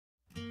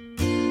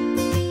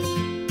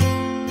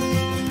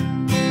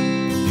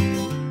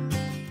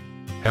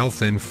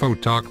Health Info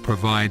Talk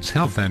provides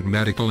health and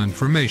medical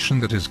information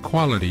that is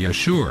quality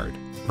assured,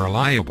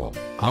 reliable,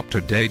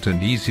 up-to-date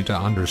and easy to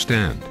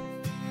understand.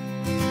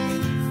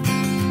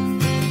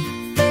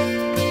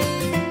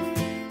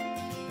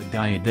 A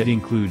diet that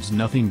includes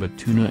nothing but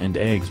tuna and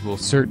eggs will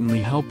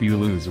certainly help you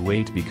lose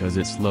weight because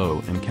it's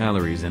low in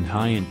calories and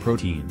high in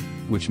protein,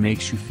 which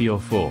makes you feel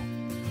full.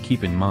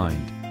 Keep in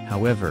mind,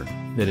 however,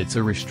 that it's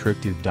a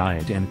restrictive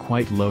diet and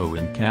quite low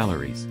in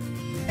calories.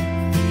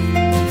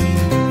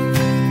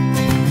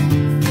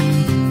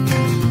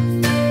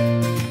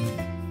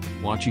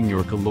 Watching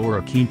your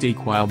caloric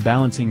intake while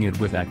balancing it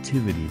with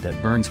activity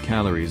that burns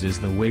calories is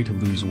the way to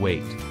lose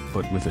weight,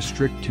 but with a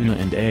strict tuna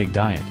and egg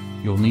diet,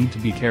 you'll need to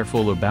be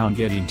careful about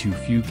getting too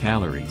few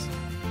calories.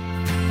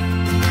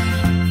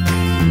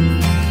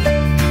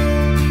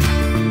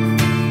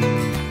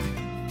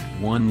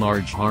 One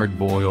large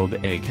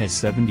hard-boiled egg has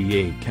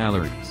 78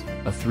 calories,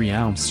 a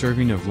 3-ounce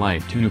serving of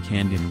light tuna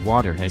canned in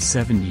water has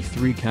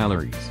 73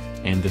 calories,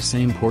 and the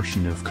same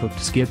portion of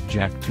cooked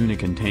skipjack tuna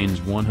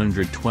contains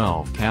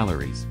 112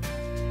 calories.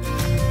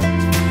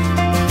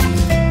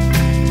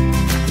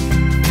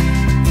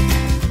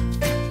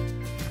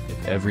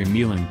 If every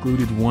meal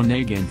included 1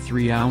 egg and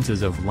 3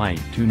 ounces of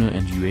light tuna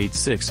and you ate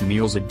 6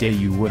 meals a day,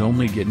 you would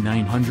only get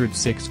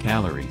 906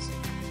 calories.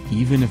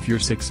 Even if your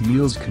 6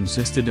 meals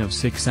consisted of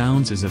 6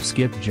 ounces of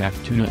skipjack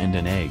tuna and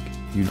an egg,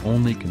 you'd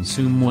only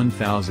consume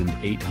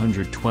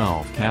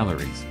 1,812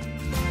 calories.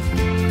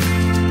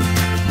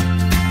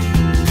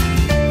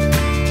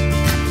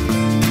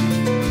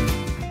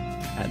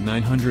 At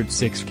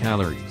 906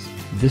 calories,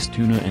 this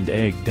tuna and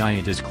egg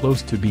diet is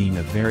close to being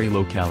a very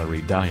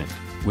low-calorie diet,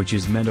 which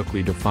is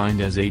medically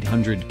defined as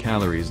 800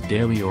 calories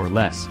daily or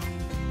less.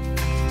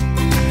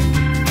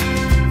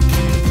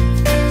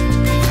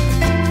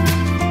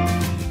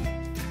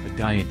 A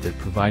diet that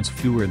provides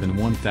fewer than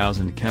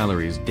 1,000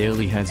 calories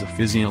daily has a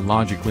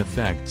physiological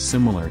effect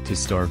similar to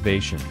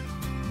starvation.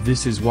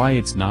 This is why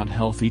it's not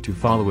healthy to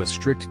follow a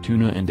strict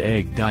tuna and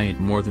egg diet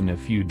more than a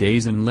few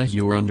days unless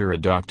you're under a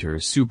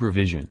doctor's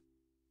supervision.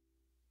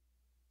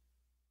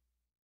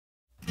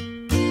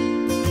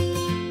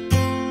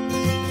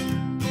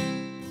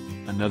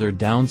 Another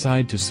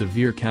downside to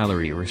severe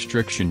calorie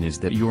restriction is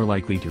that you're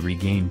likely to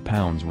regain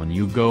pounds when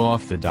you go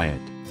off the diet.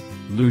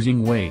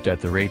 Losing weight at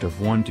the rate of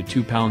 1 to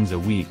 2 pounds a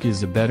week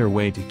is a better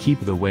way to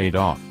keep the weight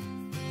off.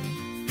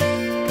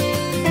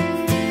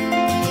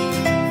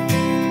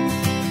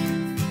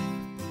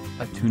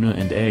 A tuna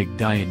and egg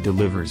diet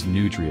delivers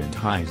nutrient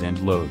highs and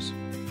lows.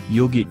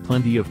 You'll get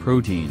plenty of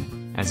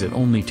protein, as it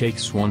only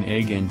takes 1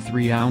 egg and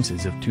 3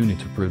 ounces of tuna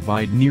to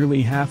provide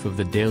nearly half of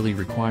the daily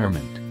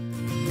requirement.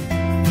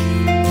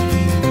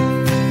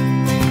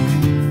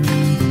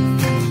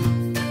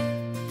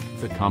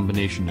 The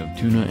combination of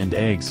tuna and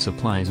eggs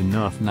supplies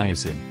enough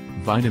niacin,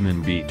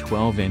 vitamin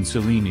B12 and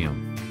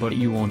selenium, but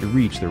you won't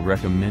reach the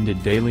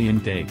recommended daily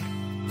intake.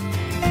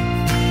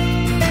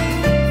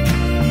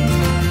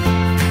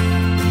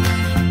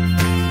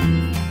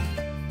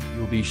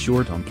 You'll be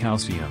short on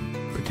calcium,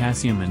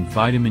 potassium and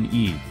vitamin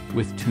E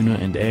with tuna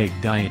and egg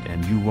diet,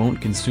 and you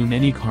won't consume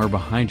any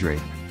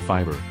carbohydrate,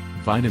 fiber,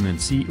 vitamin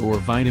C or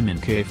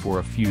vitamin K for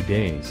a few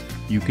days.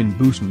 You can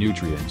boost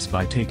nutrients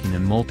by taking a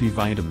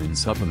multivitamin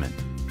supplement.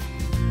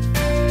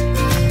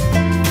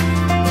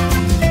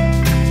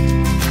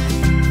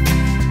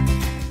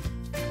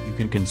 You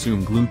can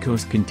consume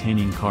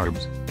glucose-containing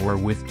carbs, or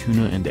with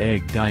tuna and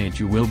egg diet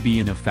you will be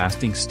in a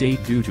fasting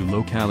state due to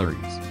low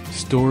calories.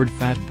 Stored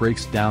fat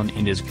breaks down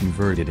and is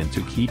converted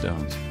into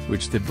ketones,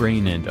 which the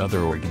brain and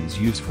other organs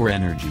use for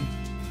energy.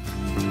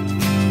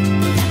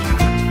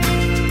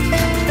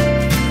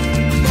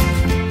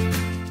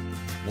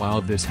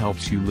 While this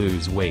helps you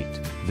lose weight,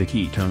 the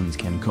ketones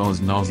can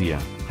cause nausea,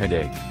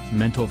 headache,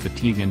 mental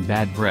fatigue and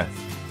bad breath.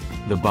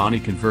 The body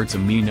converts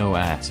amino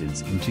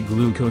acids into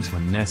glucose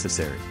when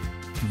necessary.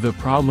 The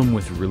problem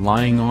with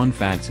relying on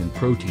fats and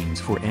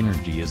proteins for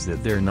energy is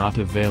that they're not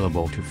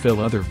available to fill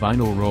other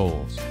vital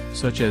roles,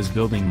 such as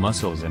building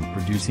muscles and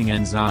producing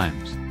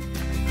enzymes.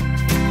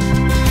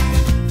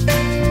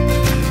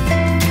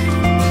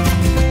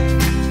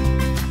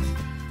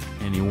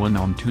 Anyone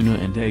on tuna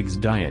and eggs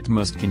diet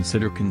must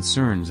consider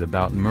concerns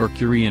about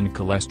mercury and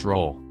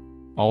cholesterol.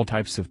 All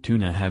types of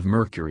tuna have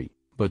mercury,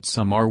 but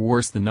some are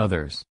worse than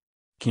others.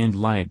 Canned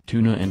light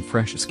tuna and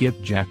fresh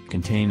skipjack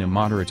contain a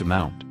moderate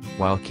amount,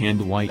 while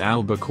canned white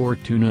albacore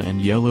tuna and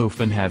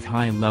yellowfin have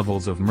high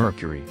levels of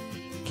mercury.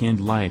 Canned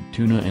light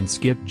tuna and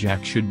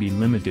skipjack should be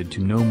limited to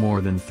no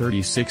more than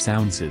 36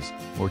 ounces,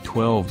 or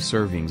 12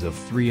 servings of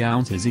 3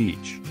 ounces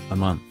each, a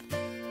month.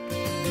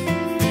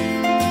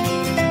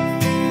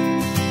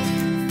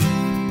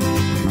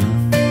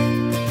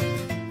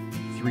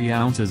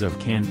 Ounces of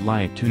canned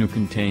light tuna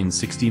contains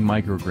 60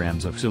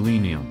 micrograms of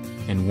selenium,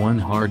 and 1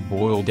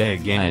 hard-boiled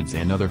egg adds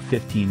another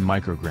 15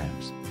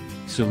 micrograms.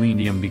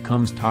 Selenium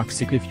becomes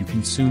toxic if you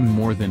consume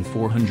more than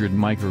 400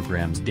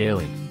 micrograms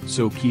daily,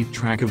 so keep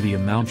track of the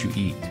amount you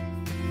eat.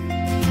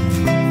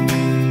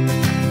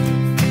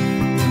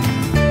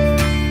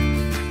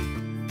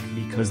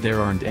 Because As there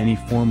aren't any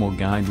formal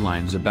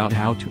guidelines about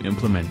how to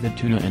implement the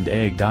tuna and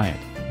egg diet,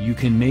 you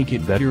can make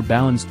it better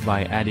balanced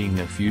by adding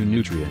a few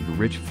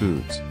nutrient-rich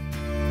foods.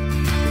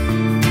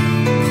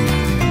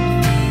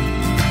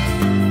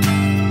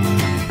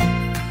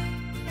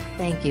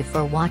 Thank you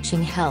for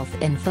watching Health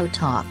Info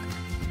Talk.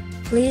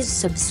 Please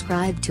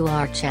subscribe to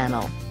our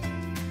channel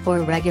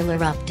for regular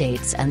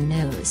updates and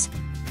news.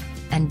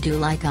 And do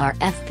like our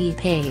FB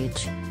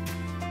page,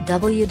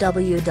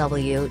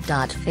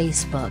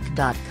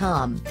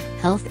 www.facebook.com,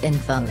 Health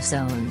Info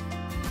Zone.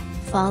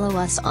 Follow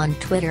us on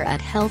Twitter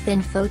at Health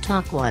Info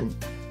Talk 1.